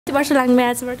कति वर्ष लाग्ने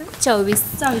म्याचबाट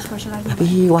 24 वर्ष लाग्ने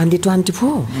 124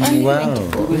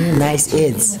 वाउ नाइस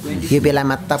एज यो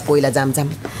बेलामा त पहिला जामजाम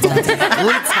हुन्छ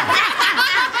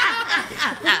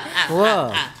हो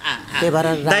त्यही भएर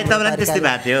दाइ तपाईलाई त्यस्तै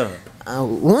भएको थियो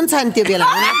हुन्छ नि त्यो बेला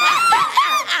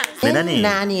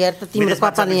नानी हेर त तिम्रो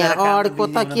कपाल यहाँ अड्को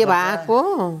त के भएको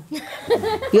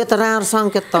यो त राम्रो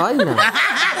सङ्केत त होइन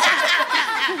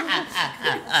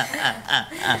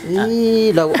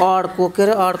ल अड्को के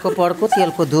अरे अर्को पड्को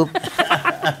तेलको धुप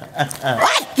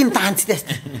किन तान्छ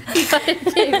त्यस्तो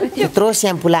त्यत्रो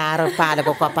स्याम्पू लाएर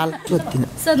पालेको कपाल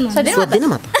सोध्दिन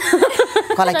म त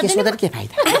कसलाई के सोधेर के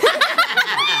फाइदा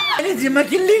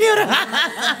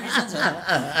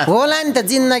होला नि त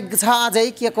जिन्दगी छ अझै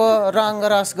के को रङ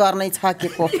रस गर्नै छ के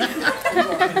को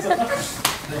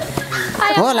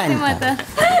होला नि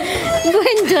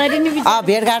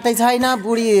भेटघाटै छैन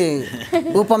बुढी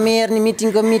उपमेयर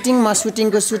मिटिङको मिटिङ म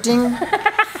सुटिङको सुटिङ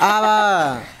अब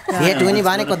भेट हुने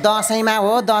भनेको दसैँमा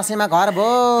हो दसैँमा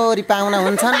घरभरि पाहुना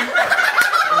हुन्छन्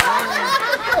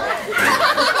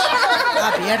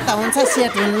भेट त हुन्छ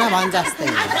सेट हुन्न भन् जस्तै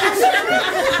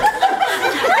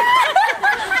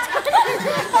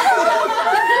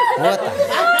हो त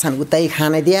छन् उतै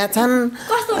खाना दिया छन्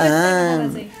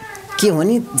के हो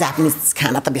नि जापानिज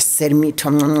खाना त बेसरी मिठो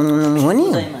हो नि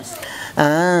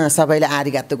सबैले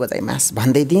आरिगातो गोजाइमास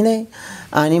भन्दै दिँदै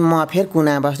अनि म फेरि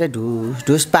कुना बस्दै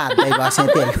ढुस पार्दै बसेँ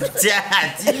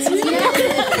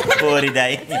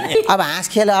अब हाँस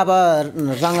खेल अब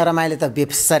रङ रमाइलो त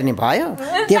बेसरी नै भयो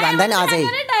त्यो भन्दा नि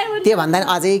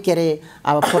अझै के अरे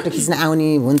अब फोटो खिच्न आउने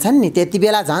हुन्छन् नि त्यति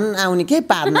बेला झन् आउने के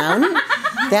पार्न आउने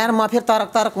त्यहाँ म फेरि तरक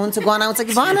तरक हुन्छु गनाउँछ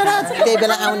कि भनेर त्यही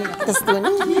बेला आउने त्यस्तो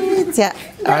नि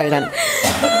हैरान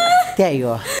त्यही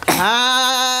हो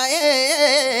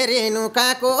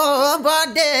रेणुकाको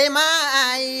बर्थडेमा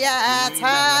आइया छ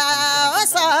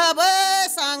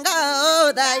सबैसँग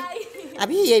दाइ अब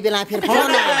यही बेला फेरि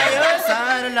फोन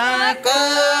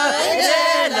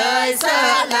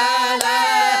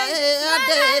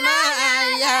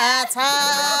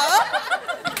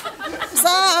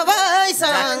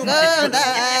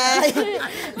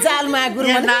जालमाया गुरु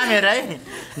नाम हेर है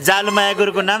जालमाया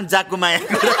गुरुको नाम जाकुमाया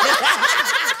गुरु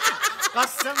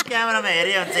कसम क्यामेरामा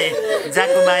हेरे हुन्छ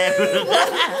जाकुमाया गुरु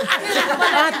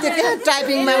त्यो के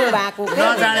टाइपिङमा भएको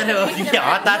नजानेर हो कि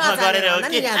हतारमा गरेर हो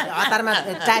कि हतारमा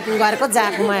टाइपिङ गरेको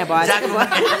जाकुमाया भयो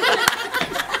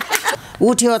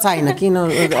उठ्यो छैन किन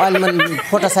अहिले मैले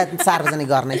फोटो सार्वजनिक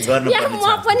गर्नै म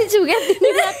पनि छु के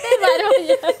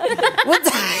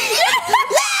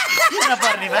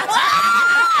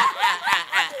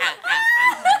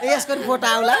यसको फोटो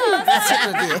आउला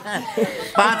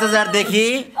 5000 देखि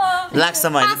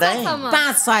लाखसम्म हैन त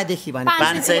 500 देखि भने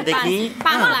 500 देखि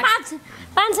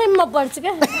 500 म पर्छ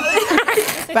के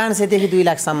 500 देखि 2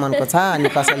 लाख सम्मको छ अनि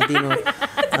कसैले दिनु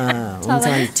हुन्छ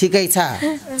भने ठिकै छ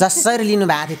जसरी लिनु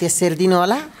भएको थियो त्यसरी दिनु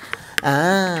होला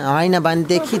हैन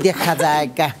भनेदेखि देखा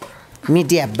जाएका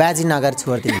मिडिया बाजी नगर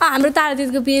छोड्दिनु हाम्रो तारा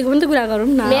दिदीको बिहेको पनि त कुरा गरौँ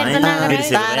न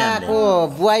ताराको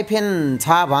बोयफ्रेन्ड छ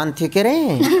भन्थ्यो के रे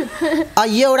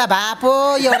एउटा भापो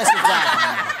एउटा सुझा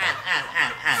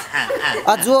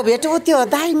जो भेट्यो त्यो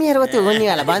दाइ मेरो त्यो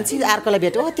हुनेवाला भन्छ अर्कोलाई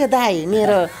भेट्यो त्यो दाइ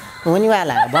मेरो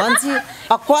हुनेवाला भन्छ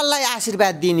कसलाई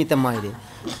आशीर्वाद दिने त मैले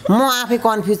म आफै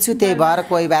कन्फ्युज छु त्यही भएर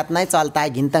कोही बात नै चल्ता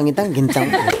घिन्तङ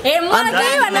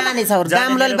नानी छ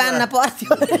दामलोल बान्न पर्थ्यो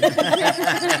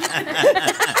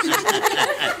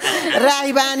राई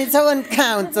बानी छ अनि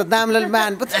कहाँ हुन्छ दामलोल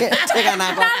बान पो ठेगाना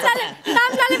पर्छ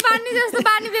दामलाले बानी जस्तो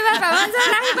बानी व्यवहार भन्छ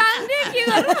राई बान्ने के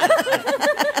गर्नु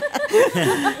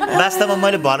वास्तवमा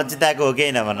मैले भरत जिताएको हो कि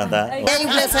हैन भन्न त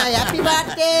ह्यापी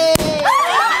बर्थडे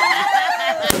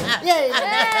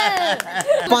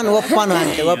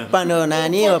ओपन हो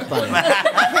नानी ओपन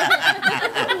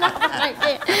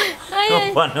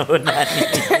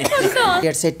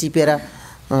 150 टिपेर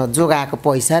जोगाएको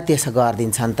पैसा त्यसो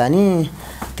गरिदिन्छन् त नि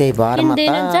त्यही भएर म त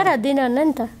दिनुहुन्न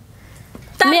नि त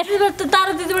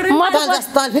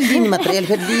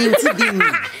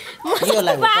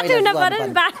मात्र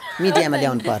मिडियामा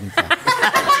ल्याउनु पर्ने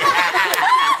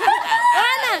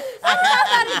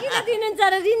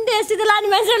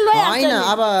होइन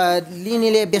अब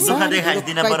लिनेले बेसी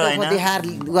देखार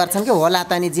गर्छन् कि होला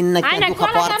त नि जिन्दगी दुःख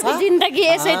पर्छ जिन्दगी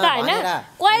यसै त हैन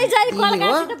कोही जारी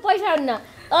कलकासी त पैसा हुन्न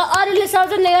अरूले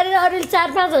सौजन्य गरेर अरूले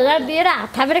 4-5 हजार दिएर हात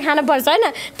थापेर खानु पर्छ हैन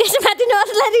त्यसमाथि नि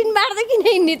अरूलाई ऋण बाँड्दै किन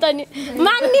हिँड्ने त नि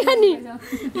माग्ने हो नि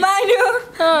माग्यो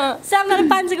सामने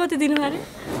 500 कति दिनु पर्यो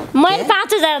मैले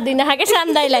 5000 दिन खाके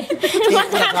सामदाइलाई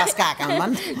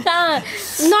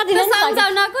नदिनु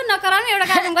सम्झाउनको नकराउनु एउटा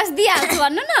काम गस दिइहाल्छु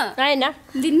भन्नु न हैन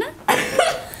दिन्न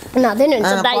नदिनु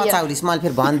हुन्छ दाइ पचाउलिस मैले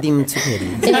फेरि भनिदिन्छु फेरि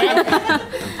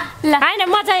हैन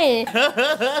म चाहिँ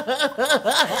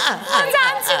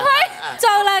जान्छु खै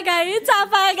चौला गाई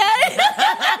चापा गाई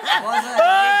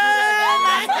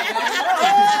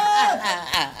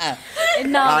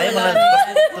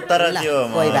तर त्यो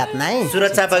कोही बात नै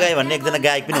सुरज चापा गाई भन्ने एकजना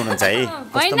गायक पनि हुनुहुन्छ है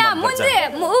होइन मुझे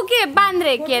ऊ के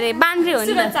बान्द्रे के अरे बान्द्रे हो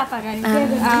नि चापा गाई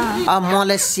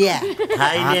Malaysia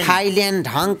Thailand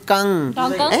Hong Kong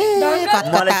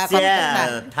Malaysia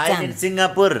Thailand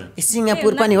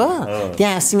Singapore पनि हो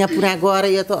त्यहाँ सिङ्गापुरमा गएर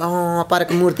यो त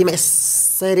परको मूर्तिमा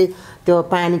यसरी त्यो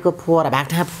पानीको फोहर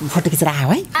भागमा फोटो खिचेर आयो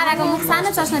है आराको मुख सानो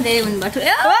चस्मा धेरै हुनुभएको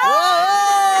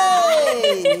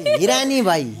हिरानी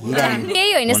भाइ हिरानी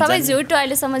केही होइन सबै झुट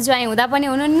अहिलेसम्म ज्वाइँ हुँदा पनि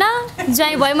हुनुहुन्न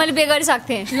ज्वाइँ भयो मैले बे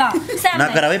गरिसक्थेँ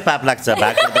नगर है पाप लाग्छ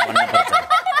भाग भन्नुपर्छ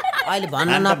अहिले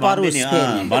भन्न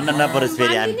नपरोस्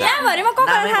फेरि हामी त यहाँभरिमा को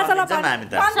थाहा छ ल हामी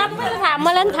त सबैलाई थाहा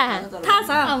मलाई पनि थाहा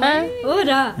छ हो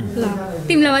र ल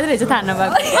तिमीलाई मात्रै रहेछ थाहा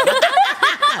नभएको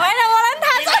होइन मलाई पनि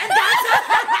थाहा छ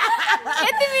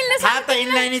यति मिल्ने थाहा त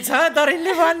यिनलाई नि छ तर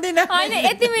यिनले भन्दिन होइन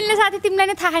यति मिल्ने साथी तिमीलाई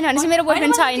नै थाहा छैन भनेपछि मेरो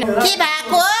बोयफ्रेन्ड छैन के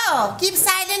भएको किप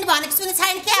साइलेन्ट भनेको सुने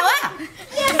छैन के हो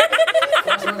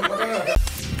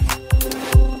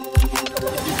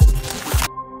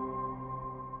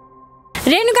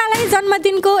रेणुकालाई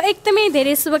जन्मदिनको एकदमै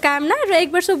धेरै शुभकामना र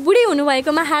 1 वर्ष बुढी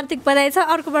हुनुभएकोमा हार्दिक बधाई छ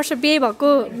अर्को वर्ष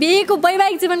बिहेको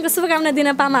वैवाहिक जीवनको शुभकामना दिन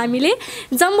पाऊँ हामीले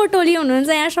जम्बो टोली हुनुहुन्छ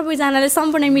यहाँ सबैजनाले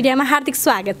सम्पूर्ण मिडियामा हार्दिक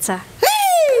स्वागत छ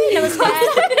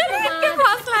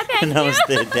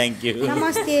नमस्ते थ्याङ्क यू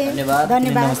नमस्ते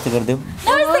नमस्ते गरिदेऊ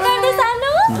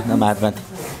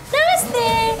नमस्ते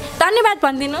धन्यवाद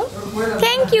भनिदिनु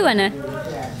थ्याङ्क यू भन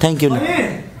थ्याङ्क यू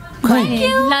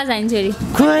ल जान्छेरी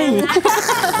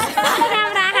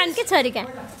के छोरीका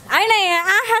होइन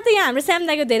आँखा त यहाँ हाम्रो श्याम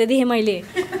दाईको धेरै देखेँ मैले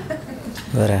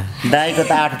दाईको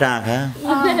त 8वटा आँखा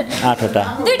 8वटा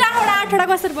 2टा 8वटा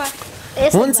कसरी भयो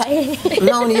हुन्छ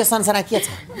नआउने यो संसारमा के छ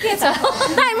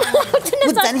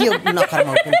बुझ्छ नि यो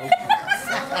नखरमा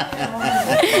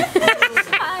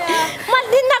म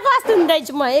दिन कस्तो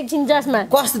हुँदैछु म एकछिन जसमा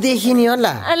कस्तो देखिने हो ल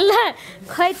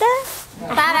खै त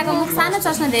ताराको मुख सानो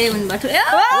चस्मा धेरै हुनुभएको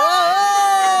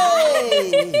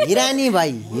हिरानी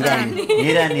भाइ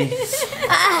हिरानी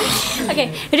ओके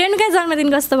रेणुका जन्मदिन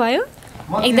कस्तो भयो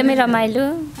एकदमै रमाइलो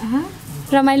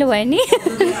भयो नि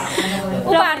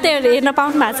उपहार त हेर्न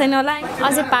पाउनु भएको छैन होला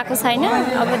अझै पाएको छैन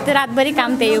अब त्यो रातभरि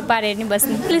काम त्यही उपहार हेर्ने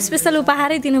बस्ने स्पेसल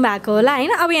उपहारै दिनुभएको होला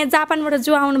होइन अब यहाँ जापानबाट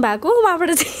जो आउनु भएको उहाँबाट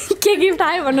चाहिँ के गिफ्ट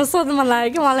आयो भनेर सोध्नु मन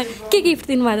लाग्यो कि मलाई के गिफ्ट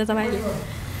दिनुभयो त तपाईँले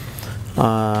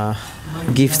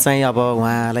गिफ्ट चाहिँ अब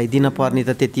उहाँलाई दिनपर्ने त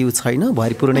त्यति छैन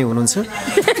भरिपूर नै हुनुहुन्छ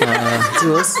जे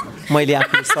होस् मैले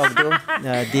आफूले सक्दो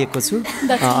दिएको छु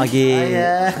अघि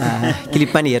क्लिप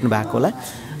पनि हेर्नु भएको होला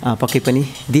पक्कै पनि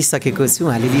दिइसकेको छु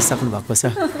उहाँले लिइसक्नु भएको छ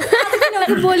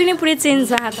बोली नै पुरै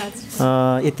चेन्ज भएको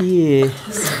यति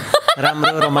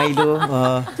राम्रो रमाइलो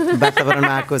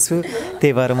वातावरणमा आएको छु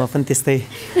त्यही भएर म पनि त्यस्तै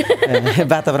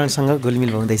वातावरणसँग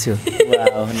घुलमिल हुँदैछु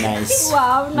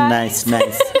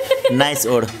नाइस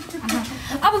ओड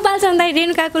अब बालचन्द्र दाइ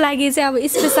रेणुकाको लागि चाहिँ अब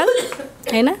स्पेसल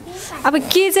होइन अब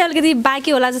के चाहिँ अलिकति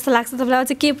बाँकी होला जस्तो लाग्छ तपाईँलाई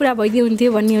अझै के पुरा भइदियो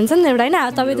हुन्थ्यो भन्ने हुन्छ नि एउटा होइन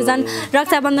तपाईँ त झन्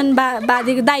रक्षाबन्धन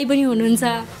बाँधेको दाइ पनि हुनुहुन्छ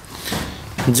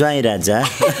ज्वाइँ राजा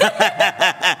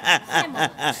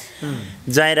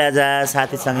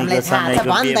साथीसँगैको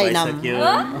समयको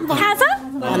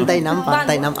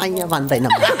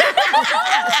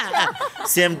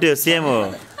सेम टु सेम हो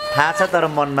थाहा छ तर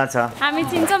मनमा छ हामी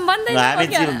चिन्छौँ भन्दै हामी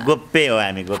गोप्पे हो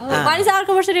हामी गोप्पे भनेपछि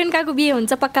अर्को वर्ष रेणुकाको बिहे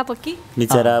हुन्छ पक्का पक्की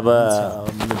बिचरा अब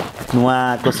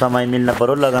उहाँको समय मिल्न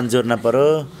पर्यो लगन जोड्न पर्यो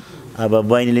अब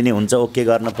बहिनीले नि हुन्छ ओके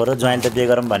गर्न पर्यो ज्वाइँले त बिहे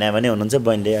गरौँ भन्यो भने हुनुहुन्छ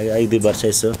बहिनीले 1-2 वर्ष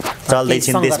यसो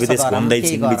चल्दैछिन् देश विदेश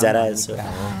घुम्दैछिन् बिचरा यसो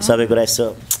सबै कुरा यसो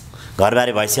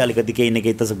घरबारे भएपछि अलिकति केही न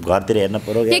केही त घरतिर हेर्न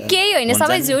पर्यो केही होइन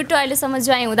सबै झुट अहिलेसम्म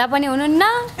ज्वाइँ हुँदा पनि हुनुहुन्न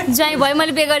ज्वाइँ भयो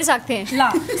मैले बे गरिसक्थेँ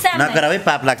नगर है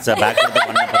पाप लाग्छ भाग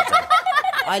भन्नुपर्छ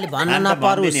अहिले भन्न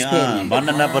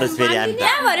नपरोस् फेरि हामी त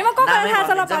यहाँभरिमा को थाहा छ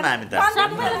ल हामी त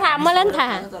सबैलाई थाहा मलाई पनि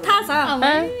थाहा छ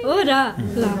हो र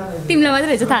ल तिमीलाई मात्रै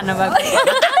रहेछ थाहा नभएको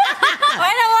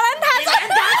होइन मलाई पनि थाहा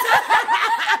छ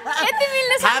यति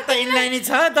मिल्ने थाहा त यिनलाई नि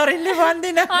छ तर यिनले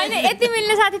भन्दिन होइन यति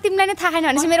मिल्ने साथी तिमीलाई नै थाहा छैन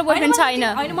भनेपछि मेरो बोयफ्रेन्ड छैन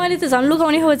होइन मैले त झन्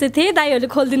लुकाउने खोजेको थिएँ दाइहरूले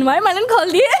खोलिदिनु भयो मैले पनि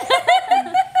खोलिदिएँ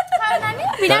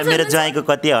मेरो ज्वाइँको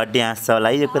कति हड्डी हाँस्छ होला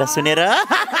यो कुरा सुनेर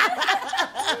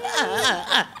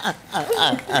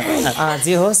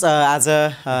जे होस् आज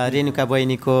रेणुका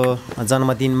बहिनीको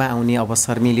जन्मदिनमा आउने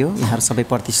अवसर मिल्यो यहाँहरू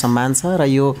सबैप्रति सम्मान छ र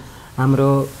यो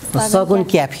हाम्रो सगुन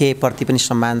क्याफेप्रति पनि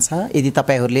सम्मान छ। यदि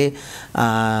तपाईँहरूले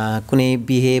कुनै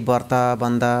बिहे व्रत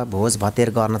बन्द भोज भतेर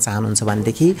गर्न चाहनुहुन्छ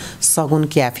भनेदेखि सगुन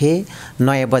क्याफे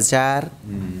नयाँ बजार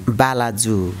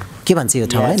बालाजु के भन्छ यो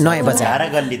ठाउँलाई नयाँ बजार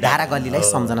धारा गल्लीलाई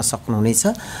सम्झन सक्नुहुनेछ।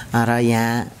 र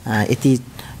यहाँ यति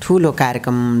ठुलो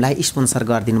कार्यक्रमलाई स्पोन्सर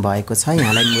गरिदिनु भएको छ।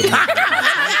 यहाँलाई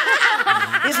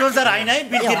स्पोन्सर हैन है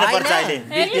बिल तिर्न पर्छ अहिले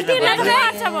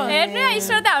हेर्नु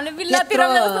ईश्वर त हामीले बिल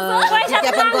नतिराउनु जस्तो पैसा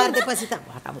पनि गर्देपछि त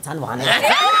भटाउ छन् भने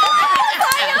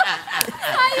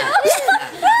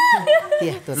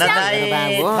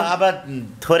अब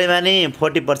थोरैमा नि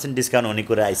 40% डिस्काउन्ट हुने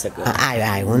कुरा आइसक्यो।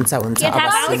 आयो हुन्छ हुन्छ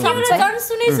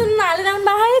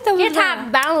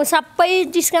सबै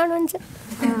डिस्काउन्ट हुन्छ।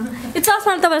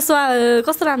 चस्मा तपाईँ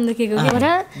कस्तो राम्रो देखेको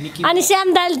अनि श्याम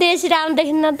दाइले त्यसरी आउनु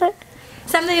देखिन्न त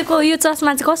सामनेको यो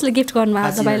चस्मा चाहिँ कसले गिफ्ट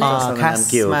गर्नुभएको तपाईँलाई?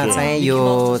 खासमा चाहिँ यो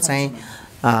चाहिँ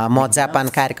म जापान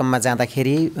कार्यक्रममा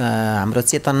जाँदाखेरि हाम्रो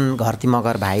चेतन घरती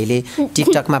मगर भाइले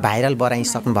टिकटकमा भाइरल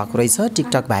बनाइसक्नु भएको रहेछ।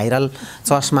 टिकटक भाइरल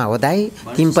चस्मा हो दाइ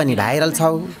तिमी पनि भाइरल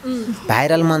छौ,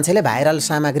 भाइरल मान्छेले भाइरल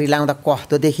सामग्री लाउँदा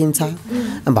कस्तो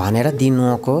देखिन्छ भनेर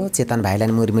दिनुको चेतन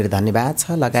भाइलाई मुरमुर धन्यवाद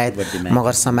छ। लगायत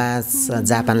मगर समाज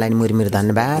जापानलाई मुरमुर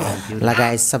धन्यवाद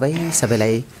लगायत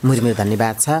सबैलाई मुरमुर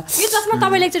धन्यवाद छ। यो चस्मा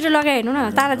तपाईँले एकचोटि लगाए हेर्नु न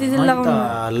तारा दिदीले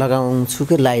लगाउँछु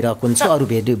कि लगाइरहेको हुन्छु अरू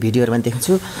भिडियोहरूमा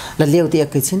देख्छु ल ल्याउ त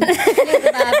एकैछिन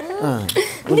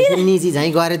निजी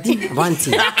झैँ गरे दि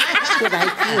भन्छ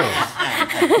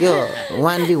यो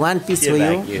 1 पिस हो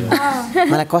यो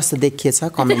मलाई कस्तो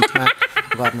देखिएछ कमेन्टमा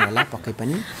गर्नु होला पक्कै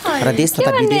पनि। र देश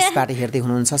तथा विदेशबाट हेर्दै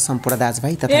हुनुहुन्छ सम्पूर्ण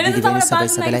दाजुभाइ तथा दिदीबहिनी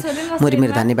सबैलाई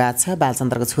मुरमुर धन्यवाद छ।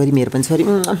 बालचन्द्रको छोरी मेरो पनि छोरी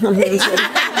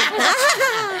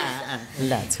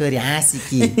ल छोरी हाँसी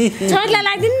कि छोरीलाई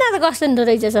लगाइदिनु न त कस्तो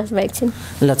रहेछ ससमा एकछिन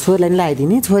ल छोरीलाई नि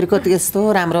लगाइदिने छोरीको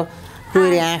त्यस्तो राम्रो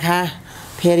पुरै आँखा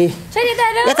फेरि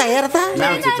यता हेर त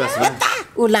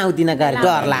ऊ लाउँदिन गरे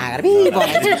डर लागेर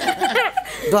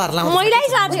डर लाउँ मैलाई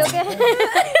साथी हो के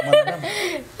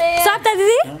सप्ता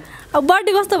दिदी अब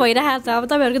बर्थडे कस्तो भइरहेको छ? अब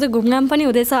तपाईँहरूको त घुमघाम पनि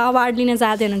हुँदैछ अवार्ड लिन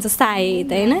जाँदै हुनुहुन्छ सायद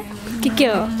होइन के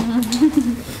हो?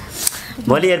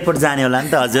 भोलि एयरपोर्ट जाने होला नि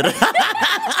त हजुर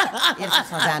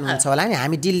जानुहुन्छ होला नि।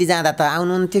 हामी दिल्ली जाँदा त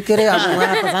आउनुहुन्थ्यो के अरे अब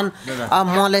उहाँ त झन् अब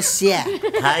मलेसिया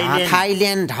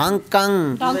थाइल्यान्ड हङकङ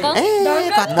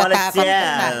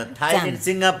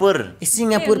सिङ्गापुर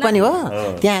पनि हो।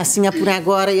 त्यहाँ सिङ्गापुरमा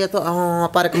गएर यो त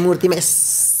परेको मूर्तिमा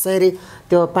यसरी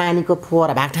त्यो पानीको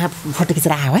फोहरा भाग्ठा फोटो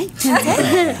खिचेर आयो है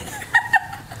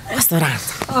कस्तो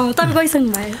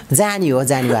राम्रो जानी हो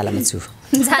जानीवालामा छु।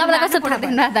 अनि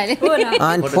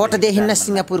फोटो देखिन्न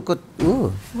सिङ्गापुरको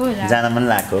जान मन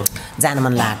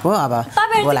लागेको अब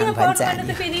बोलाउनु भन्छ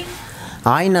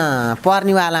होइन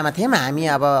पर्नेवालामा थियौँ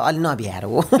हामी अब अलि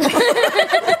नभ्याएर हो।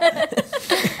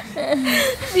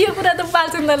 यो कुरा त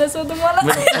बालचन्द्रले सोध्नु मलाई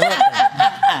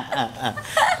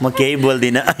म केही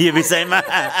बोल्दिनँ यो विषयमा।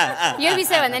 यो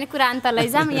विषय भन्दा नि कुरा अन्त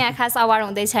लैजाम यहाँ खास अवार्ड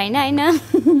हुँदैछ होइन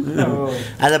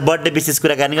आज बर्थडे विशेष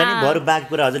कुराकानी गर्ने बरु बाँकी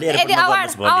कुरा हजुरले यदि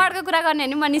अवार्डको कुरा गर्ने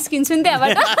भने म निस्किन्छु नि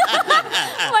त्यहाँबाट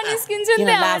म निस्किन्छु नि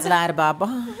त्यहाँबाट बाबा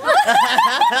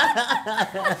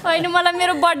होइन मलाई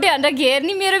मेरो बर्थडे भनेर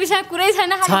घेर्ने मेरो विषयमा कुरै छैन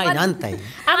नि त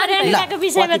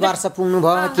कति वर्ष पुग्नु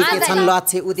भयो के छन्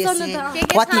लक्ष्य उद्देश्य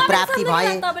कति प्राप्ति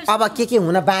भए अब के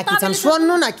हुन बाँकी छन्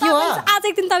सोध्नु न के हो? आज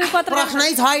एक दिन तपाईँ पत्र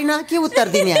प्रश्नै छैन के उत्तर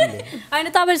दिने हामीले होइन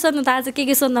तपाईँले सोध्नु त आज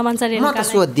के सोध्न मन छ? म त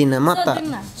सोध्दिनँ म त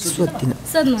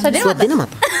सोध्दिनँ म त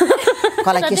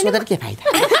कसलाई के सोधेर के फाइदा?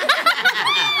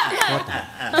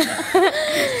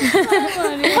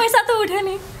 पैसा त उठ्यो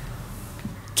नि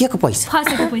के को पैसा?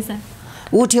 फसेको पैसा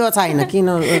उठ्यो छैन किन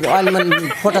अहिले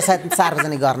मैले फोटो सायद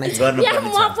सार्वजनिक गर्ने म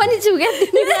पनि छु क्या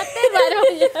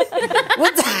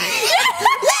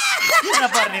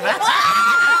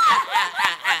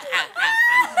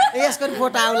यसको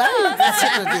फोटो आउला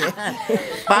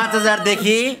 5000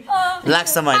 देखि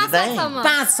लाखसम्म होइन त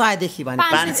 500 देखि भने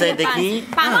 500 देखि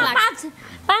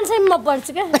 500 म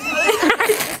पर्छु क्या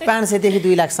 500 देखि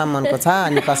 2 लाखसम्मको छ।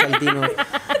 अनि कसैले दिनु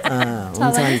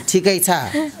हुन्छ भने ठिकै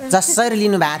छ जसरी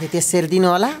लिनु भएको थियो त्यसरी दिनु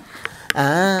होला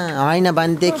होइन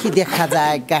भनेदेखि देखा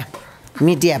जाएका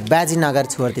मिडिया बाजी नगर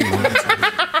छोडिदिनु।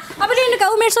 अब रेनुका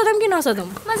उमेर सोधौँ कि नसोधौँ?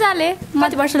 मजाले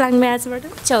कति वर्ष लाग्ने आजबाट?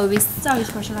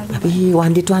 24 वर्ष लाग्ने।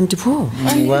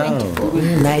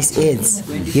 124 नाइस एज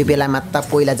यो बेलामा त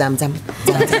पहिला जामजाम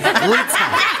हुन्छ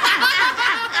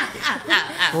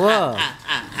हो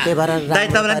त्यही भएर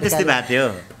तपाईँलाई त्यस्तै भएको थियो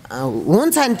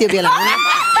हुन्छ नि त्यो बेला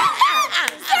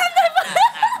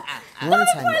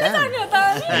हुन्छ नि त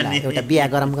एउटा बिहा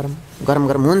गरम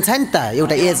हुन्छ नि त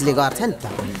एउटा एजले गर्छ नि त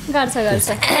गर्छ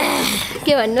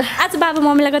के भन्नु? आज बाबा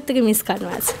मम्मीलाई कतिको मिस गर्नु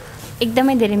आज?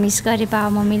 एकदमै धेरै मिस गरेँ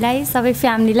बाबा मम्मीलाई सबै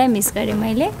फ्यामिलीलाई मिस गरेँ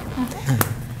मैले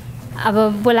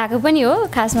अब बोलाएको पनि हो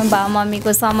खासमा बाबा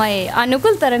मम्मीको समय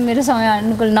अनुकूल तर मेरो समय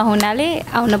अनुकूल नहुनाले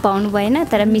आउन पाउनु भएन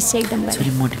तर मिस चाहिँ एकदम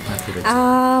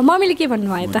गरेँ मम्मीले के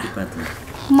भन्नुभयो त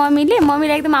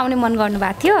मम्मीले एकदम आउने मन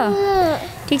गर्नुभएको थियो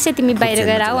ठिक छ तिमी बाहिर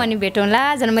गएर आऊ अनि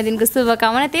भेटौँला जन्मदिनको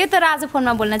शुभकामना त्यही तर आज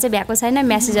फोनमा बोल्न चाहिँ भ्याएको छैन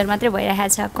मेसेजर मात्रै भइरहेको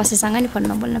छ कसैसँग नि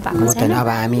फोनमा बोल्न पाएको छैन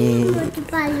अब हामी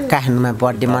काठमाडौँमा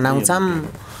बर्थडे मनाउँछौँ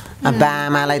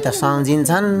बाआमालाई त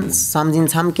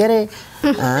सम्झिन्छौँ के अरे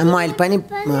मैले पनि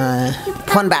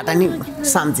फोनबाट नि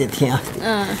सम्झेको थिएँ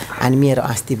अनि मेरो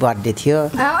अस्ति बर्थडे थियो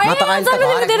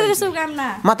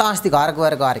म त अस्ति घर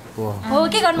गएर गरेको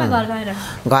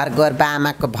घर गएर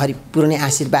बाआमाको भरिपूर्ण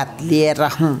आशीर्वाद लिएर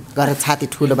गरेर छाती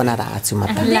ठुलो बनाएर आएको छु म त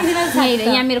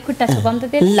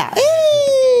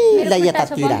ल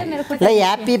यतातिर ल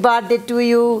happy birthday to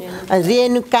you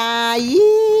Renuka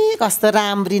कस्तो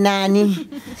राम्री नानी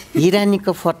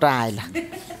हिरानीको फोटो आयो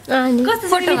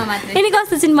यिनी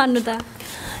कस्तो छिन् भन्नु त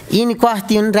यिनी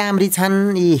कति हुन् राम्री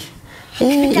छन्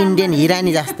इन्डियन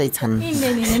हिरानी जस्तै छन्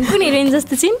कुन हिरोइन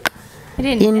जस्तो छिन्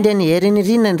इन्डियन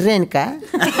हिरोइन रेनुका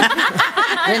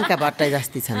भट्टाई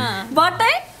जस्तै छन्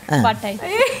भट्टाई हो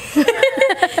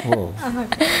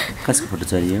कसको फोटो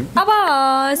चाहियो अब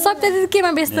सप्ताह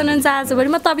केमा व्यस्त हुनुहुन्छ आजभरि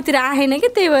म तपाईँतिर आएन कि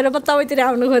त्यही भएर म तपाईँतिर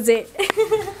आउनु खोजेँ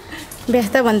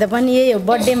व्यस्त भन्दा पनि यही हो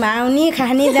बर्थडेमा आउने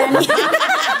खाने जाने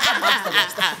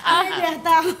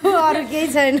अरू केही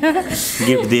छैन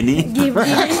गिफ्ट दिने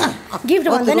गिफ्ट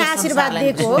भन्दैन आशीर्वाद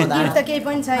दिएको हो गिफ्ट त केही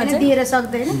पनि छैन दिएर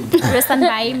सक्दैन रोशन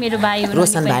भाइ मेरो भाइ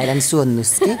रोशन भाइलाई नि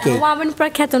सोध्नुहोस् के उहाँ पनि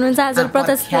प्रख्यात हुनुहुन्छ आज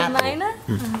प्रतिष्ठानमा होइन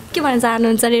के भन्न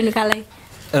चाहनुहुन्छ रेणुकालाई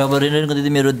अब रेणुका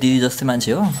दिदी मेरो दिदी जस्तै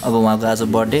मान्छे हो अब उहाँको आज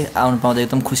बर्थडे आउनु पाउँदा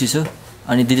एकदम खुसी छु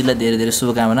अनि दिदीलाई धेरै धेरै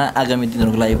शुभकामना आगामी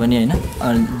दिनहरूको लागि पनि होइन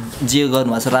अनि जे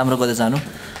गर्नुभएको छ राम्रो गर्दै जानु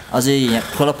अझै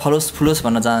यहाँ फलोस्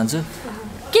भन्न चाहन्छु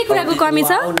के कुराको कमी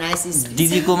छ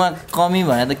दिदीकोमा कमी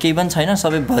भने त केही पनि छैन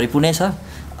सबै भरिपूर्णै छ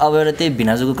अब एउटा त्यही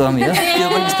भिनाजुको कमी हो त्यो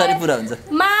पनि बिस्तारै पुरा हुन्छ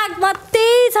माग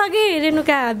मात्रै छ कि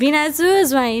रेणुका भिनाजु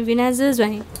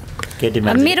ज्वाइँ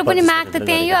मेरो पनि माग त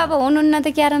त्यही हो अब हुनुहुन्न त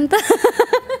क्यारम त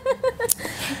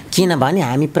किनभने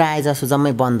हामी प्राय जसो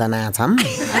जम्मै बन्दना छौँ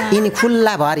यिनी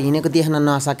खुल्ला भएर हिँडेको देख्न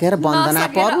नसकेर बन्दना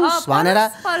परोस् भनेर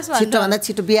छिटोभन्दा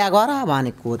छिटो बिहा गर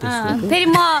भनेको फेरि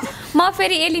म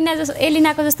फेरि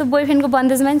एलिनाको जस्तो बोयफ्रेन्डको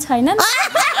बन्देजमा पनि छैन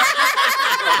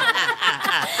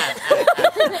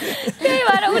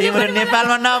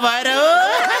नेपालमा नभएर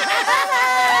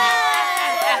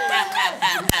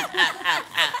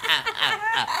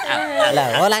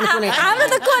होला नि कुनै हाम्रो त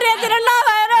कोरियातिर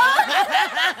नभएर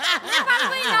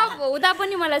हुँदा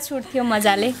पनि मलाई छुट थियो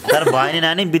मजाले तर भएन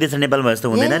नानी विदेश नेपालमा जस्तो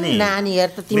हुँदैन नि नानी हेर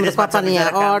त तिम्रो कपाल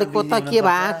यहाँ अड्को त के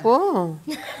भएको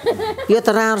यो त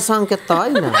राम्रो सङ्केत त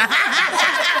होइन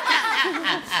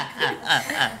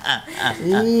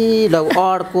ल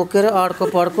अड्को के अरे अड्को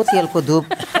पड्को तेलको धुप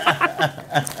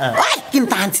किन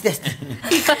तान्छ त्यस्तो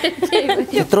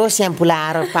त्यत्रो स्याम्पू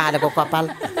लाएर पालेको कपाल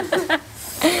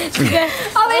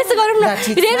अब यसो गरौँ न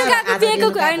रेणुकाको बिहेको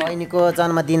बहिनीको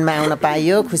जन्मदिनमा आउन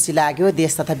पाइयो खुसी लाग्यो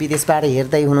देश तथा विदेशबाट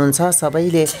हेर्दै हुनुहुन्छ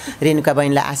सबैले रेणुका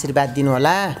बहिनीलाई आशीर्वाद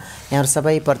दिनुहोला यहाँहरू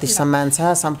सबैप्रति सम्मान छ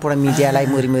सम्पूर्ण मिडियालाई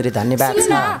मुरी धन्यवाद छ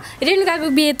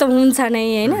रेणुकाको बिहे त हुन्छ नै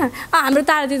होइन हाम्रो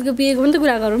तारा दिदीको बिहेको पनि त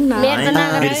कुरा गरौँ न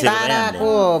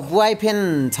ताराको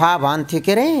बोयफ्रेन्ड छ भन्थ्यो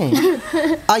के अरे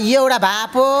एउटा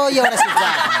भापो एउटा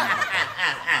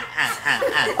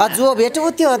जो भेट्यो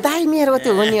त्यो दाई मेरो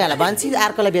त्यो हुनेवाला भन्छ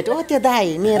अर्कोलाई भेट्यो त्यो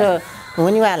दाई मेरो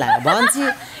हुनेवाला भन्छ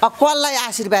कसलाई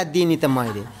आशीर्वाद दिने त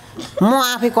मैले म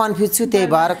आफै कन्फ्युज छु त्यही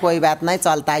भएर कोही बात नै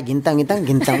चल्ता घिन्तङ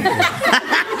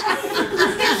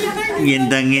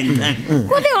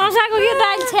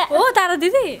हो तारा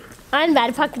दिदी अनि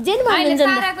भाइ फक जेन भन्नुहुन्छ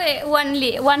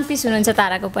ताराको वान पिस हुनुहुन्छ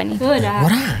ताराको पनि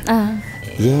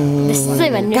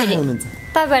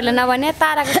तपाईँहरूले नभने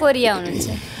ताराको कोरिया हुनुहुन्छ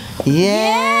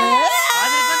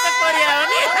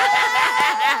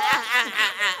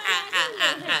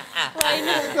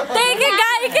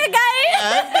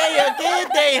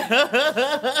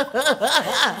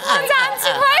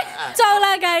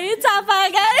चौला गाई चापा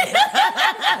गाई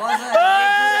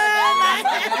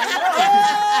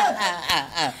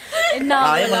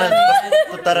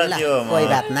तर त्यो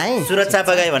सुरज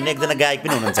चापा गाई भन्ने एकजना गायक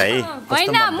पनि हुनुहुन्छ है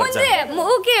होइन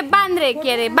ऊ के बान्द्रे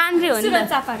के अरे बान्द्रे हो नि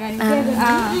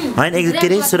होइन के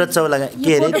अरे सुरज चौला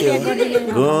के अरे त्यो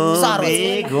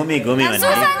घुमी भन्ने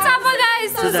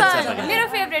मेरो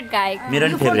फेभरेट गायक मेरो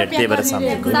पनि फेभरेट त्यही भएर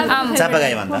सम्झेको चापा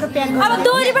गाई भन्दा अब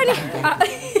दोहोरी पनि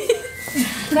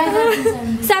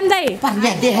श्याम दाई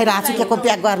देखाइरहेको छु के को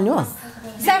प्याक गर्ने हो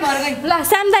ल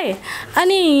श्याम दाई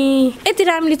अनि यति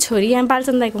राम्ररी छोरी यहाँ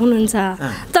बालचन्द्र दाईको हुनुहुन्छ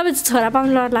तपाईँ छोरा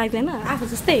पाउनु डर लाग्दैन आफू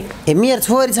जस्तै ए मेरो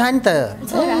छोरी छ नि त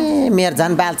मेरो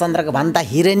झन् बालचन्द्रको भन्दा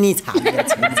हिरोनी छ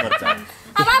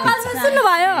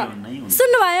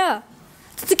सुन्नुभयो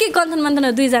के गन्थन मन्थन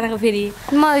हो दुईजनाको फेरि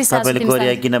म तपाईँले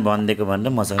कोरिया किन भनिदिएको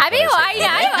भनेर मसँग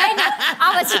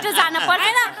अब छिटो जान पर्छ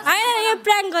होइन यो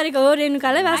प्र्याङ्क गरेको हो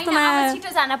रेणुकालाई वास्तवमा छिटो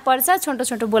जान पर्छ छोटो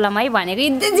छोटो बोलामै भनेको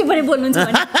इन्टेन्सिभ पनि बोल्नुहुन्छ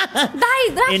भने दाइ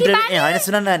इन्टरभ्यू होइन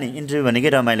सुन न नि इन्टरभ्यू भनेकै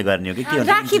रमाइलो गर्ने हो कि के हो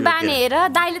राखी बानेर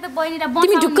दाइले त बहिनीलाई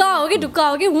तिमी ढुक्क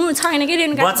हो कि छैन कि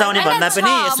रेणुका बचाउने भन्दा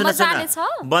पनि सुन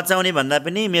बचाउने भन्दा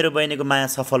पनि मेरो बहिनीको माया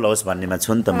सफल होस् भन्नेमा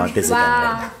छु नि त म त्यसै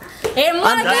कारण ए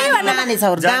मलाई के भन्नु नानी छ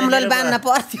दामलल बान्न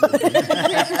पर्थ्यो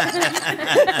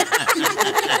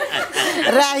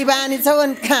राई बानी छ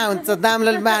अनि कहाँ हुन्छ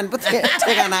दामलल बान पो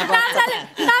ठेगाना पर्छ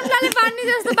दामलाले बान्ने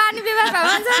जस्तो बानी व्यवहार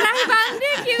भन्छ राखी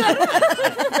बान्ने के गर्नु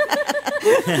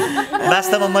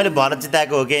वास्तवमा मैले भर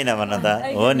चिताएको हो कि होइन भन त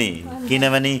हो नि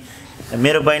किनभने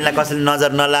मेरो बहिनीलाई कसैले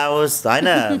नजर नलाओस् होइन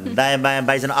दायाँ बायाँ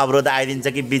बाइसजना अवरोध आइदिन्छ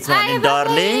कि बिचमा भन्ने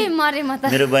डरले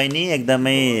मेरो बहिनी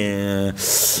एकदमै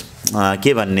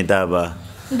के भन्ने त अब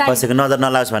कसैको नजर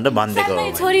नलाओस् भनेर भनिदिएको हो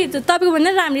छोरी तपाईँको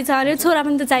भन्दा राम्री छ अरे छोरा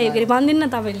पनि त चाहियो कि भनिदिनु न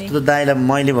तपाईँले दाइलाई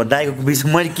मैले दाइको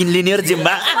बिचमा मैले किन लिने हो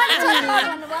जिम्बा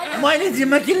मैले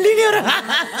जिम्मा किन लिने हो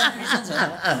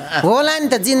होला नि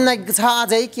त जिन्दगी छ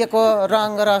अझै के को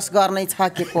रङ रस गर्नै छ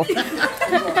के को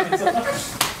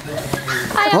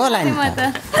होला नि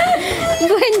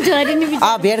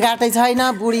भेटघाटै छैन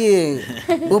बुढी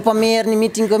उपमेयरनी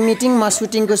मिटिङको मिटिङ म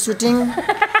सुटिङको सुटिङ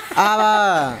अब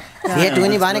भेट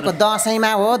हुने भनेको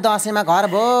दसैँमा हो दसैँमा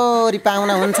घरभरि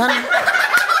पाहुना हुन्छन्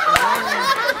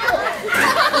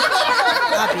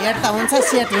भेट त हुन्छ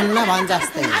सेट हुन्न भन्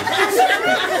जस्तै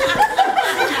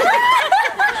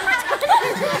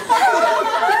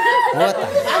हो त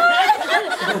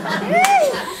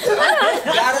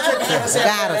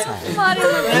गाह्रो छ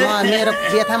मेरो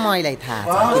व्यथा महिलाई थाहा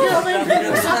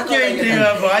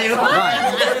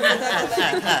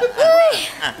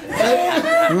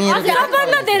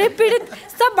सबभन्दा धेरै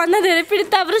पीडित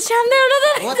त हाम्रो श्याम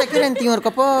हो त किन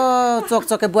तिमीहरूको पो चोक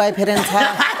चोके बुवाई फेरेन छ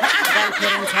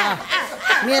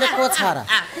मेरो को छ र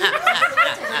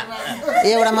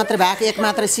एउटा मात्रै भएको एक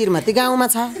मात्रै श्रीमती गाउँमा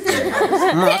छ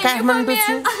म काठमाडौँ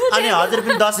छु अनि हजुर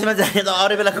पनि दसैँमा जाने त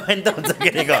अरू बेला गयो नि त हुन्छ के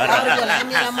अरे घर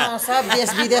सब देश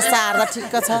विदेश चार्दा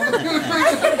ठिक्क छ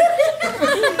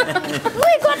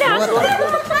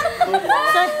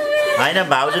होइन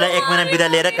भाउजूलाई 1 महिना बिदा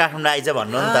लिएर काठमाडौँ आइज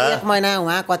भन्नु नि त 1 महिना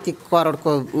उहाँ कति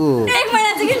करोडको उ 1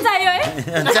 महिना चाहिँ किन चाहियो है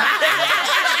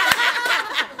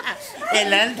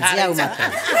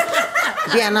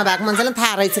बिहा नभएको मान्छेलाई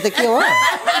थाहा रहेछ त के हो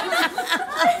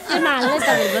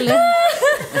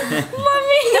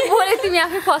तिमी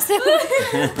आफै फस्यौ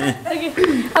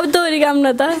अब दोहोरी गाउँ न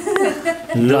त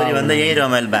दोहोरी भन्दा यही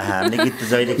रमाइलो भए हामीले गीत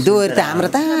जहिले दोहोरी त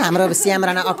हाम्रो श्याम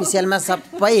राणा अफिसियलमा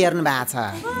सबै हेर्नु भएको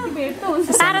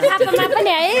छ तारा थापामा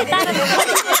पनि है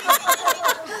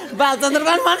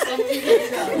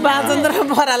बालचन्द्र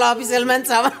बराल अफिसियलमा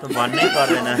छ भन्नै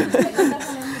पर्दैन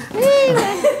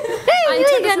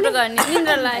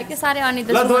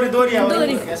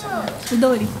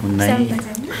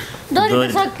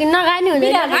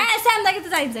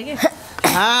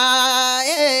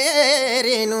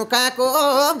रेणुकाको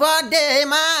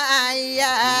बर्थडेमा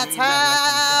आइया छ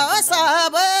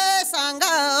सबैसँग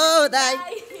दाइ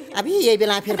अब यही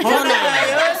बेला फेरि फोन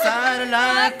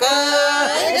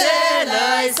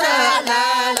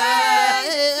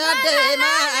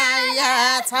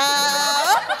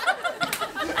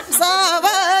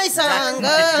सबैसँग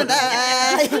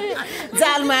दाइ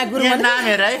जालमाया गुरु नाम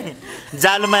हेर है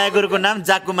जालमाया गुरुको नाम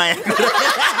जाकुमाया गुरु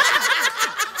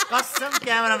कसम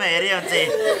क्यामेरामा हेरे हुन्छ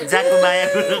जाकुमाया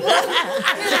गुरु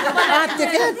त्यो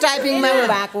के टाइपिङमा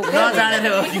भएको नजानेर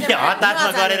हो कि हतारमा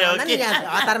गरेर हो कि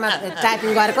हतारमा टाइपिङ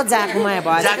गरेको जाकुमाया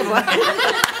भयो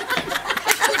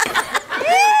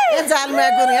जालमाया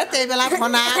गुरु हेर त्यही बेला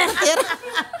फोन आएर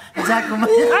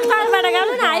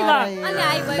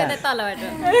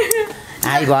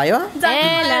आइ भयो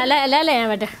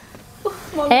यहाँबाट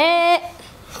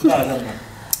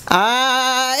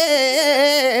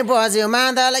बज्यो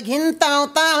मादल घिन्ताउ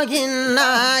त घिन्न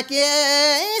के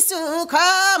सुख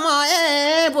मय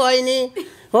बहिनी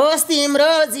होस्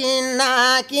तिम्रो जिन्ना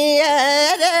कि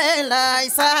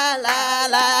साला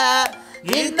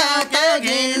घिन्ताउ त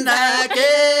घिन्न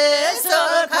के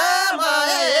सुख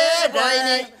मय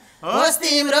बहिनी होस्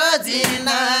तिम्रो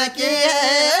जिन्ना कि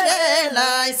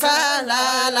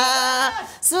साला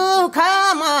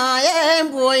सुखमय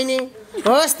बहिनी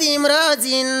होस् तिम्रो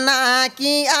जिन्ना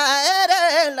कि आएर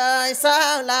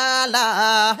लैसाला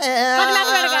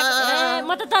म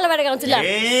त त तलबाट गाउँछु ल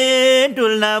ए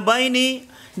डुल्न बहिनी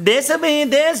देश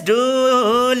विदेश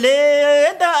डुले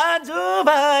दाजु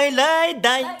भाइलाई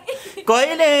दाइ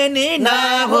कहिले नि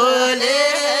नभुले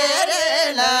रे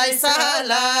लाई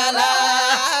सालाला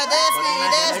देश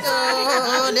विदेश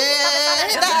डुले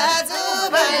दाजु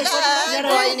भाइलाई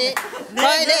बहिनी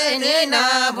कहिले नि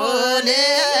नभुले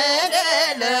रे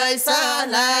लाई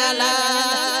सालाला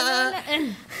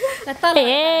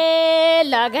ए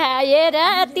लगाएर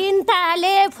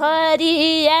तिनताले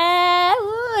फरिया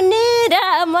उनी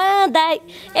रमदाई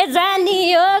ए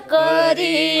जानियो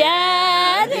कोरिया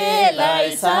रे लै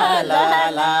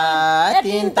सालाला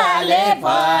तिनताले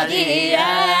फरिया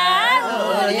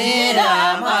उनी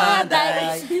रमदाई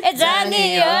ए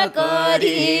जानियो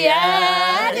कोरिया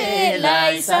रे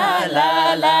लै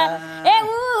सालाला ए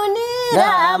उनी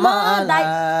रमदाई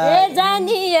ए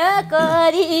जानियो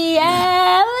कोरिया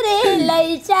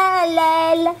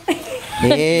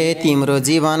ए तिम्रो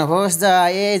जीवन होस्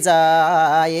जाए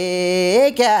जाए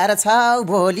क्यार छौ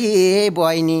भोलि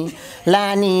बहिनी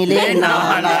लानीले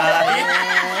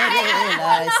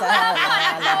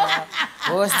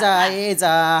होस् जाए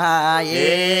जाए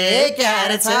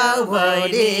क्यार छौ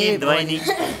भोलि बहिनी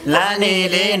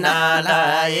लानीले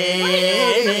नलाए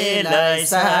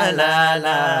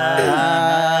लैसालाला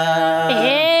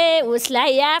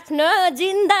उसलाई आफ्नो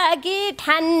जिन्दगी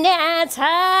ठान्या छ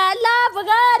लभ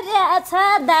गर्या छ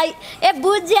दाइ ए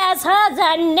बुझ्या छ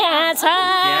जान्या छ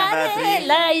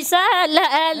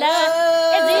लैसालाला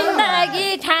ए जिन्दगी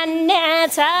ठान्या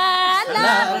छ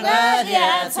लभ गर्या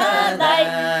छ दाइ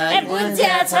ए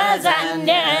बुझ्या छ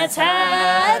जान्या छ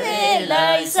रे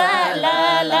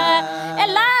लैसालाला ए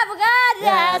लभ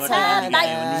गर्या छ दाइ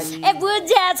ए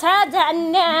बुझ्या छ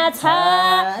जान्या छ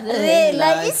रे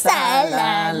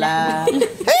लैसालाला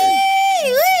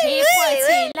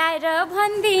पछि लाएर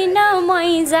भन्दिन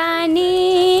मै जानी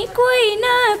कोही न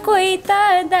कोही त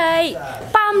दाइ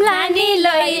पाम्लानी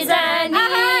लैजानी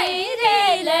रे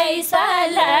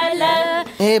लैसालाला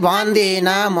ए भन्दिन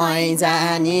मै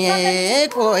जानी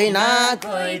कोही न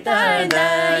कोही त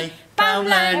दाइ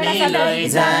पाम्लानी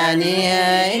लैजानी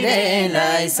रे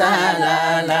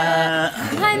लैसालाला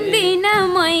भन्दिन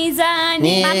मै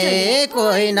जानी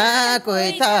कोही न कोही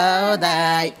त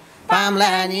दाइ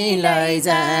पाम्लानी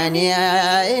लैजानी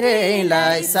रे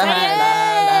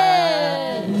लैसालाला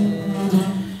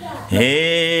हे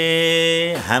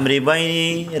हाम्री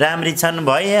बहिनी राम्री छन्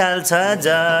भइहाल्छ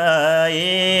जय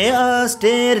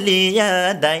अस्ट्रेलिया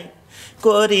दाइ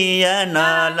कोरिया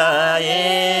नलए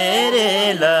रे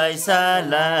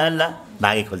लैसालाला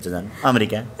भागे खोल्छ झन्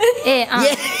अमेरिका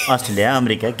अस्ट्रेलिया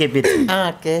अमेरिका के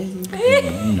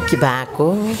भएको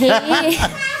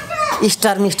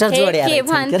स्टार मिस्टर जोड्या के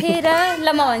भन्थे र ल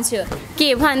म भन्छु के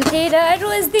भन्थे र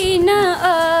रोज दिन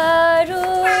अरू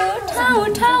ठाउँ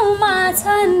ठाउँमा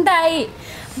छन् दाइ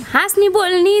हाँस्ने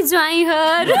बोल्ने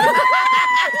ज्वाइँहरू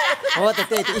हो त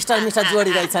त्यही त स्टार मिस्टर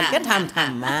जोडिरहेछन् के ठाम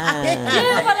ठाममा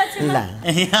ल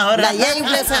यही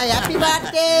उब्लेछ ह्यापी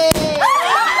बर्थडे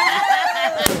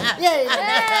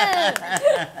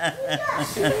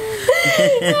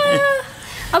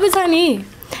अब छ नि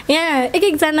यहाँ एक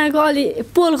एकजनाको अलि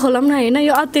पोल खोलौँ न होइन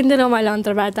यो अत्यन्तै रमाइलो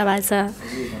अन्तर्वार्ता भएको छ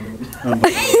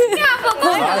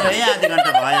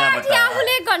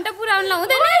आफूले 1 घन्टा पुऱ्याउनु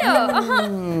लाउँदैन यो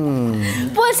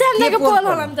पोल सान्दाको पोल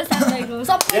खोलौँ त सान्दाको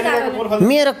सबै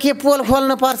मेरो के पोल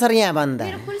खोल्नु पर्छ र यहाँ भन्दा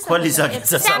खोलिसकेछ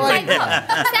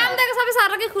सान्दाको सबै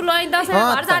सरकै खुलो है दसैँ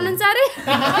घर जानुहुन्छ अरे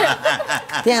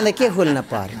त्यहाँ के खोल्नु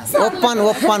पर्छ ओपन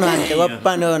ओपन हान्थ्यो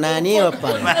ओपन हो नानी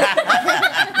ओपन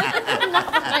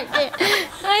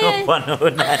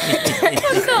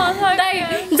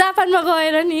जापानमा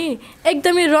गएर नि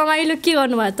एकदमै रमाइलो के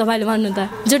गर्नुभयो तपाईँले भन्नु त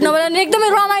झुट नभएर नि एकदमै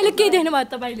रमाइलो के देख्नुभयो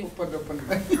तपाईँले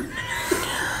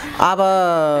अब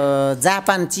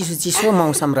जापान चिसो चिसो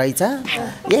मौसम रहेछ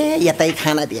यतै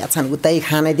खाना दिएछन् उतै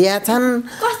खाना दिएछन्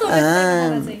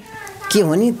के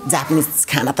हो नि जापानिज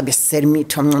खाना त बेसरी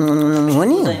मिठो हो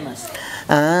नि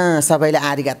सबैले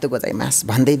आरिगातो गोजाइमास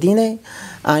भन्दै दिने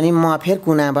अनि म फेरि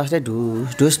कुना बसेर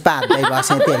ढुस ढुस पार्दै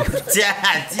बसेँ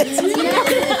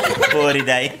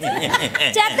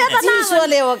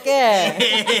चिसोले हो के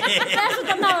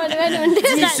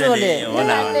चिसोले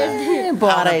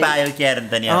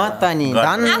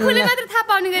आफूले मात्र थाहा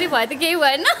पाउने गरी भयो त केही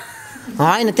भएन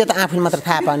होइन त्यो त आफूले मात्र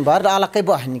थाहा पाउनु भयो र अलग्गै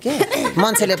भयो नि के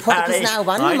मान्छेले फोटो खिच्न आऊ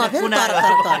भन्नु म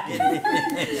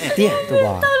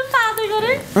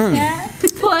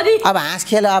फेरि अब हाँस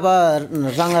खेल अब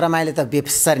रङ रमाइलो त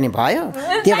बेसरी भयो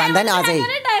त्यो भन्दा नि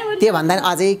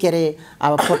अझै के अरे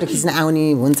अब फोटो खिच्न आउने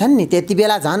हुन्छन् नि त्यति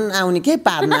बेला झन् आउने के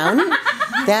पार्न आउने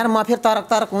त्यहाँ म फेरि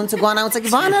तरक हुन्छु गनाउँछ कि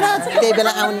भनेर त्यही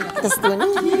बेला आउने त्यस्तो नि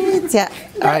च्या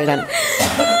हैरान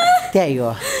त्यही हो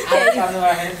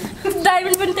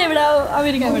डायमन्ड पनि त्यहीबाट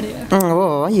अमेरिकाबाट हो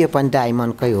यो पनि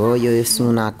डायमन्डकै हो यो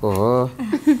सुनाको हो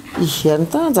हेर्नु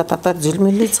त जताततै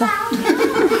झुलमिली छ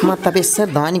म त बेसर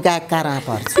धनी गायक कहाँ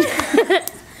पर्छु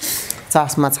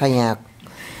चस्मा छ यहाँ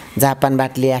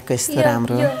जापानबाट ल्याएको यस्तो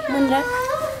राम्रो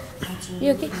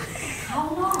यो के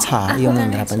छ यो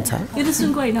मुन्द्रा पनि छ यो त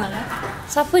सुनको होइन होला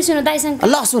सबै सुन दाइसँग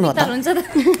ल सुन त हुन्छ त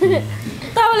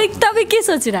तपाईँ के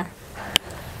सोचिरा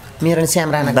मेरो श्याम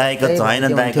राणा दाइको छैन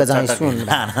दाइको सुन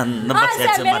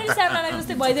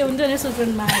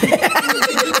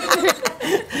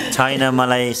छैन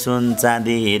मलाई सुन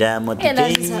चाँदी हिरा मोती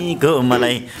केहीको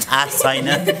मलाई आश छैन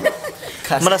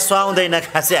मलाई सुहाउँदैन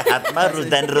खासै हातमा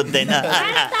रुच्दैन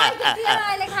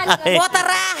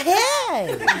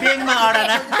ब्याङ्कमा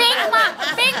अडना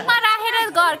ब्याङ्कमा राखेर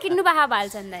घर किन्नु भए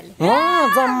बालचन्द्रले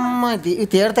जम्मै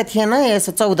हेर त थिएन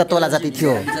यसो 14 तोला जति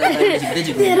थियो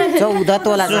 14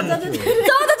 तोला जति थियो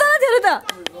 14 तोला थियो त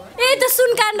ए त सुन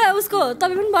काण्ड उसको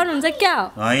तपाईँ पनि भन्नुहुन्छ क्या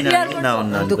होइन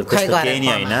दुःखै केही नि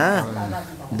होइन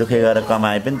दुःखै गरेर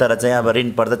कमाए पनि तर चाहिँ अब ऋण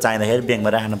पर्दा चाहिँदाखेरि ब्याङ्कमा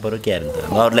राख्नु पर्यो के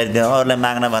अरूलाई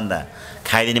माग्न भन्दा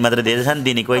खाइदिने मात्र धेरै छन्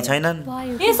दिने कोही छैनन्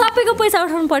ए सबैको पैसा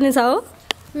उठाउनु पर्ने छ हो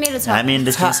मेरो छ हामी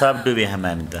इन्डस्ट्रीमा सब डुबे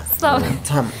हामी त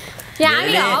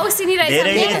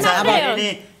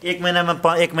एक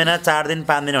महिना 4 दिन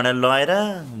 5 दिन भनेर लगाएर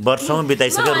वर्षौँ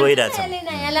बिताइसक्यो रोइरहेछ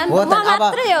हो त अब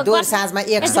दोर साँझमा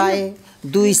 100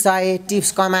 200 टिप्स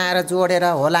कमाएर जोडेर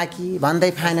होला कि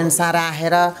भन्दै फाइनेन्समा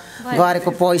राखेर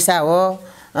गरेको पैसा हो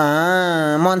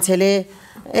मान्छेले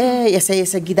ए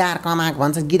यसै गिदार कमाएको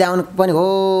भन्छ गिदाउनु पनि हो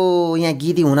यहाँ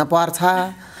गिदी हुन पर्छ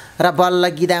र बल्ल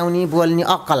गिदाउने बोल्ने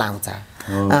अक्कल आउँछ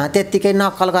त्यत्तिकै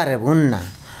नक्कल गरेर हुन्न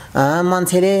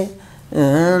मान्छेले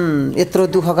यत्रो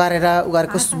दुःख गरेर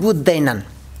गरेको बुझ्दैनन्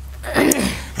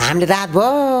हामीले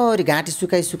रातभरि घाँटी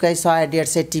सुकाइ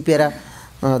 100-150 टिपेर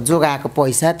जोगाएको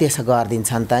पैसा त्यसो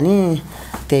गरिदिन्छन् त नि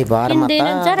त्यही भएर म त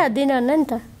दिनुहुन्न नि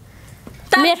त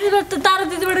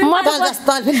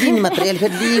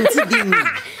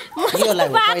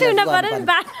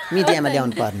मिडियामा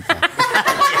ल्याउनु पर्ने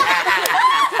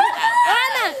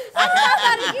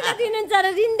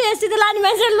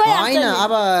होइन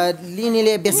अब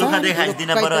लिनेले बेसी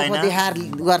देखार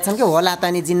गर्छन् कि होला त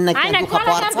नि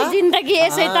जिन्दगी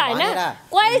यसै त होइन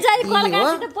कोही चाहिँ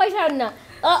कलकत्ता पैसा हुन्न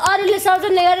अरूले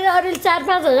सौजन्य गरेर अरूले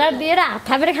 4-5 हजार दिएर हात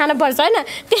थापेर खानुपर्छ होइन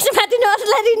त्यसमाथि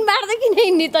अरूलाई ऋण बाँड्दै किन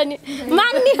हिँड्ने त नि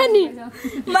माग्ने हो नि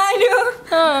माग्यो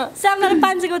सामनाले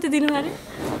 500 कति दिनु अरे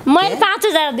मैले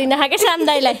 5000 दिन खाएँ श्याम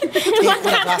दाइलाई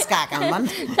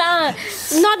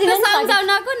नदिनु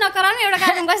सम्झाउनको नकराउनु एउटा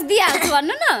काम गस दिइहाल्छु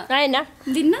भन्नु न होइन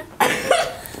दिन्न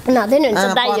नदिनु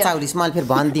हुन्छ दाइ पचाउलिस मैले फेरि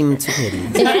भनिदिन्छु फेरि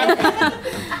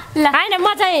होइन म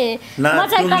चाहिँ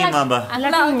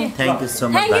थ्याङ्क यू सो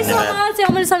मच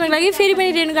हाम्रो समयको लागि फेरि पनि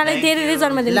रेणुकालाई धेरै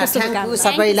जन्मदिनको शुभकामना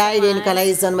सबैलाई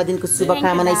रेणुकालाई जन्मदिनको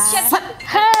शुभकामना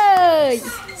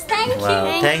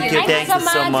थ्याङ्क यू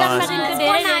सो मच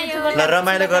ल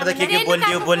रमाइलो गर्दा के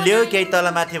बोलियो केही तल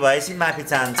माथि भएपछि माफी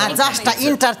चाहन्छु जस्ट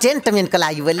इन्टरटेनमेन्टको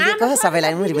लागि बोलिएको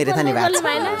सबैलाई मेरो धन्यवाद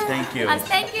थ्याङ्क यू